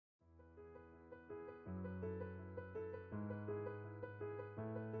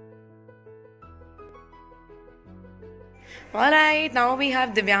Alright, now we have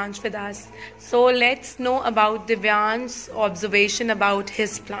Divyansh with us. So let's know about Divyansh's observation about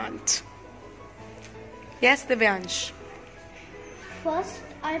his plant. Yes, Divyansh. First,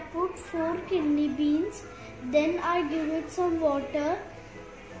 I put 4 kidney beans, then I give it some water,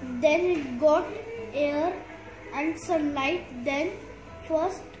 then it got air and sunlight, then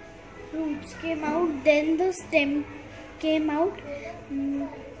first roots came out, then the stem came out,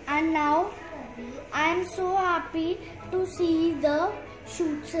 and now I am so happy to see the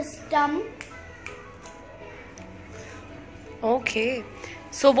shoot system. Okay.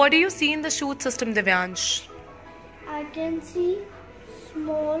 So what do you see in the shoot system, Divyansh? I can see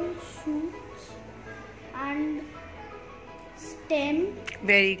small shoots and stem.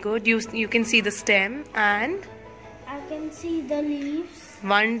 Very good. You can see the stem and... I can see the leaves.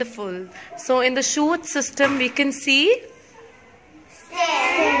 Wonderful. So in the shoot system we can see...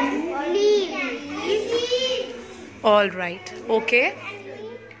 Stem, leaves. Alright. Okay.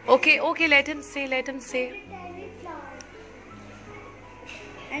 Okay. Let him say.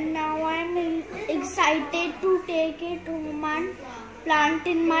 And now I am excited to take it home and plant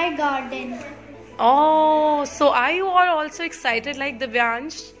in my garden. Oh, so are you all also excited like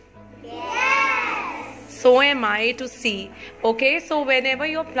Divyansh? Yes. So am I to see. Okay, so whenever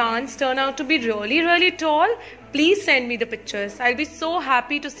your plants turn out to be really tall, please send me the pictures. I'll be so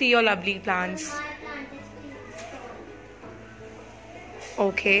happy to see your lovely plants.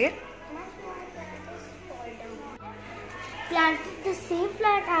 Okay. Planted the same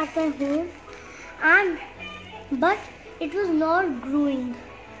plant at my home, but it was not growing.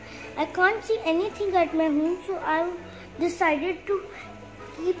 I can't see anything at my home, so I decided to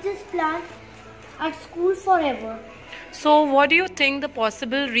keep this plant at school forever. So what do you think the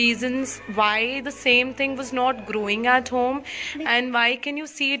possible reasons why the same thing was not growing at home, and why can you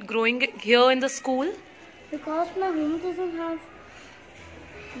see it growing here in the school? Because my home doesn't have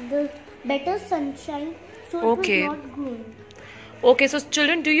the better sunshine, so Okay. it was not growing. Okay, so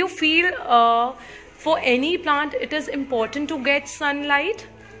children, do you feel for any plant it is important to get sunlight?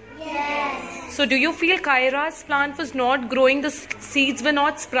 Yes. So do you feel Kaira's plant was not growing, the seeds were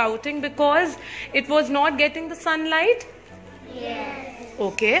not sprouting because it was not getting the sunlight? Yes.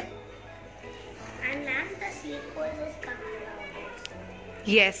 Okay. And now the seed coat is coming out.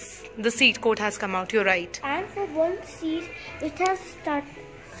 Yes, the seed coat has come out, you're right. And for one seed, it has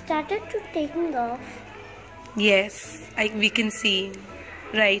started to taking off. Yes, we can see.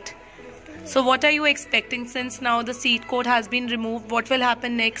 Right. So what are you expecting since now the seed coat has been removed? What will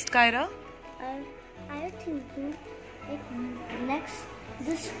happen next, Kaira? I'm thinking next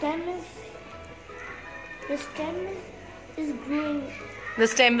the stem is growing. The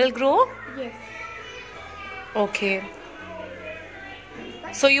stem will grow? Yes. Okay.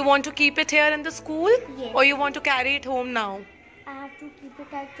 So you want to keep it here in the school? Yes. Or you want to carry it home now? I have to keep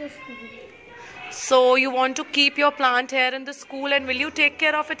it at the school. So you want to keep your plant here in the school, and will you take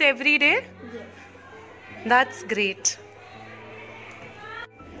care of it every day? Yes. That's great.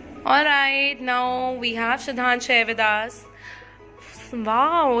 Alright, now we have Shadhansh here with us.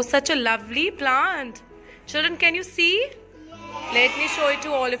 Wow, such a lovely plant. Children, can you see? Yes. Let me show it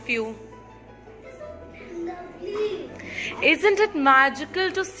to all of you. Lovely. Isn't it magical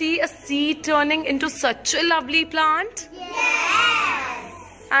to see a seed turning into such a lovely plant? Yes.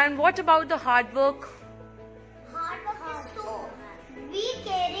 And what about the hard work? Hard work is so we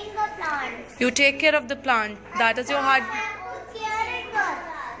caring the plants. You take care of the plant. That is your hard. Caring us.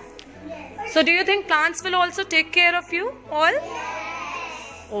 Yes. So do you think plants will also take care of you all?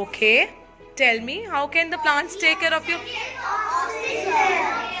 Yes. Okay. Tell me, how can the plants take care of you?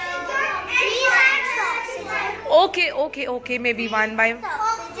 Okay. Maybe one by one.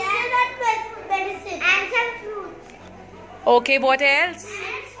 Medicine. And some fruit. Okay, what else?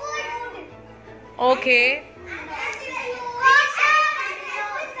 Okay.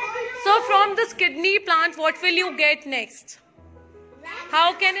 So from this kidney plant, what will you get next?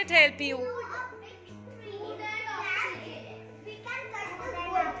 How can it help you?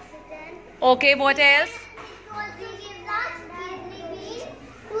 Okay, what else?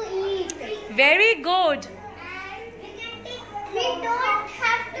 Very good. We don't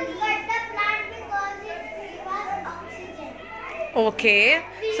have to cut the plant because it gives us oxygen. Okay.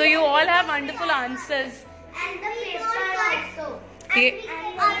 So you all have wonderful answers. And the paper also. Okay.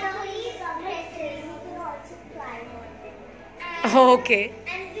 And other leaves dresses. You can also try one. Okay.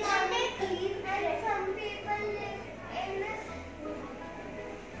 And we make leaves and some people live in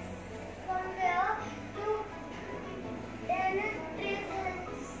somewhere to then it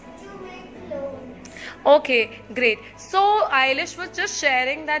helps to make clothes. Okay, great. So Eilish was just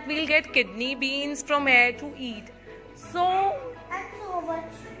sharing that we'll get kidney beans from here to eat. So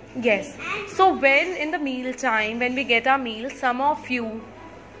yes. So when in the meal time, when we get our meal, some of you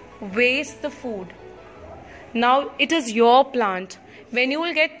waste the food. Now it is your plant. When you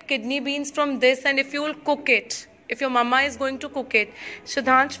will get kidney beans from this, and if you will cook it, if your mama is going to cook it,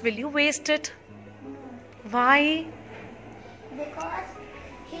 Shadhansh, will you waste it? Why? Because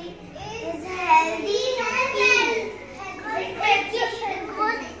he is healthy.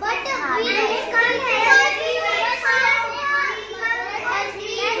 But we can't help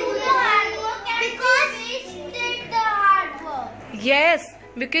because we did the hard work. Yes,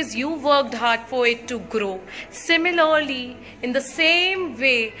 because you worked hard for it to grow. Similarly, in the same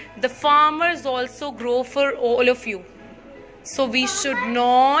way, the farmers also grow for all of you. So we should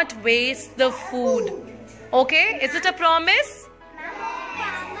not waste the food. Okay? Is it a promise?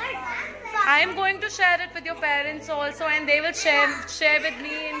 I am going to share it with your parents also, and they will share with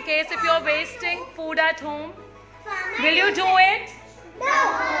me in case if you are wasting food at home. Will you do it? No.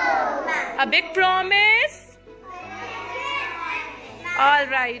 A big promise? All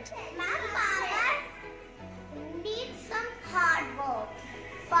right. Farmer needs some hard work.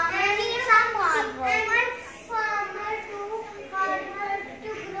 Farmer needs some hard work. I want farmer to hard work to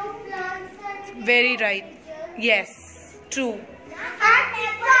grow plants and Very right. Yes. True.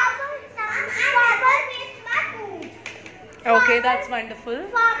 Okay, that's wonderful.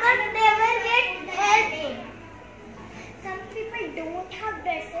 Farmers never get help. Some people don't have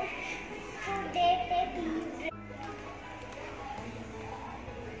dresses, so they take leave.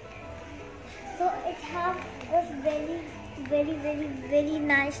 So it has a very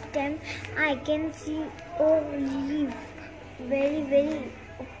nice stem. I can see a leaf, very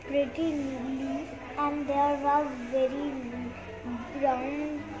pretty leaf, and there are very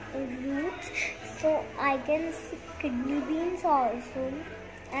brown roots. So I can see kidney beans also,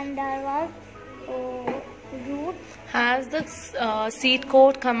 and there was root. Has the seed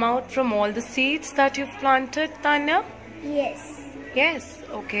coat come out from all the seeds that you've planted, Tanya? Yes. Yes.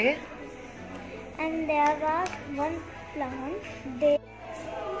 Okay. And there was one plant. They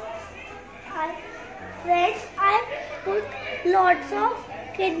are fresh. I put lots of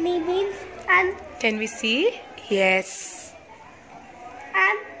kidney beans and Can we see? Yes.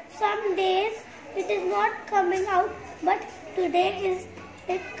 some days it is not coming out, but today is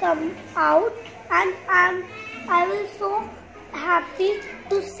it come out, and I will so happy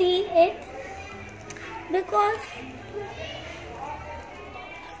to see it, because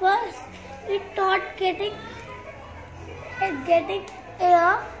first it not getting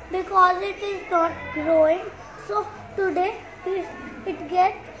air because it is not growing. So today it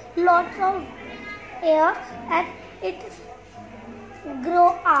get lots of air and it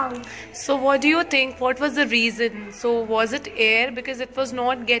grow out. So what do you think? What was the reason? So was it air because it was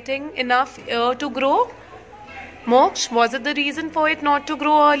not getting enough air to grow? Moksh, was it the reason for it not to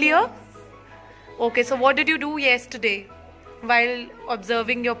grow earlier? Okay, so what did you do yesterday while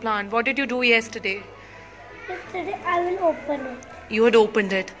observing your plant? What did you do yesterday? Yesterday I will open it. You had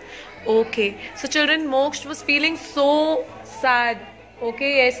opened it. Okay. So children, Moksh was feeling so sad.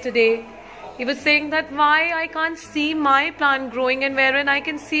 Okay, yesterday. He was saying that why I can't see my plant growing, and wherein I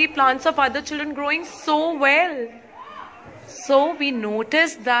can see plants of other children growing so well. So we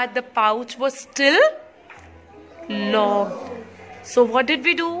noticed that the pouch was still locked. So what did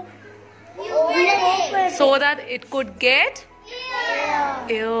we do? So that it could get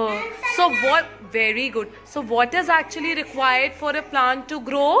air. So what? Very good. So what is actually required for a plant to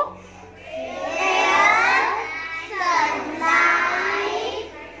grow?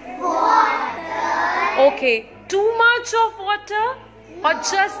 Sunlight, water. Okay. Too much of water or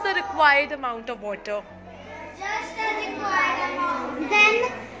just the required amount of water? Just the required amount.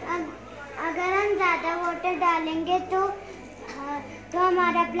 Then अगर हम ज़्यादा water डालेंगे तो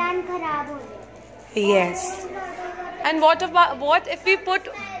हमारा plant खराब हो जाएगा. Yes. And what if we put?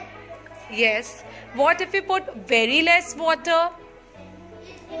 Yes. What if we put very less water?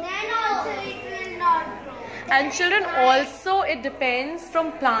 Then also it will not grow. And children, also it depends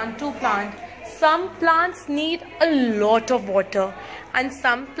from plant to plant. Some plants need a lot of water and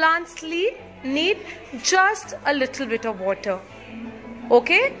some plants need just a little bit of water.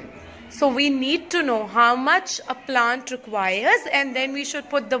 Okay? So we need to know how much a plant requires, and then we should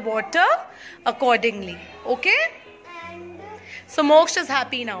put the water accordingly. Okay? So Moksh is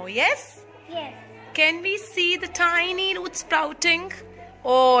happy now, yes? Yes. Can we see the tiny root sprouting?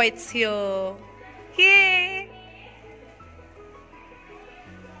 Oh, it's here. Yay!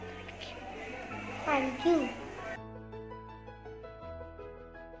 Thank you.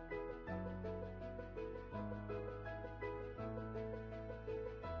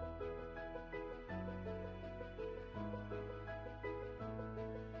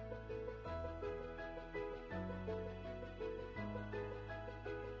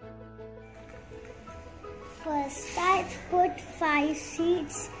 First I put 5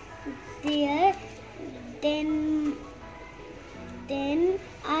 seeds there, then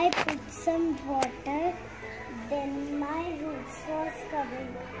I put some water, then my roots was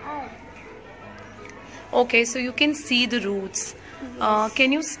coming out. Okay, so you can see the roots.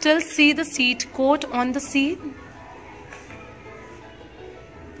 Can you still see the seed coat on the seed?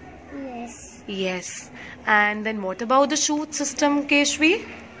 Yes. Yes. And then what about the shoot system, Keshvi?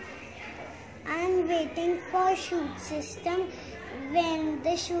 I'm waiting for shoot system. When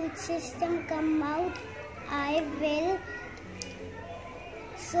the shoot system come out, I will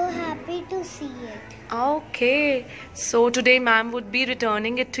so happy to see it. Okay. So today ma'am would be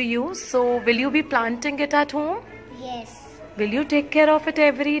returning it to you. So will you be planting it at home? Yes. Will you take care of it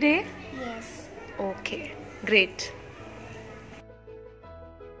every day? Yes. Okay. Great.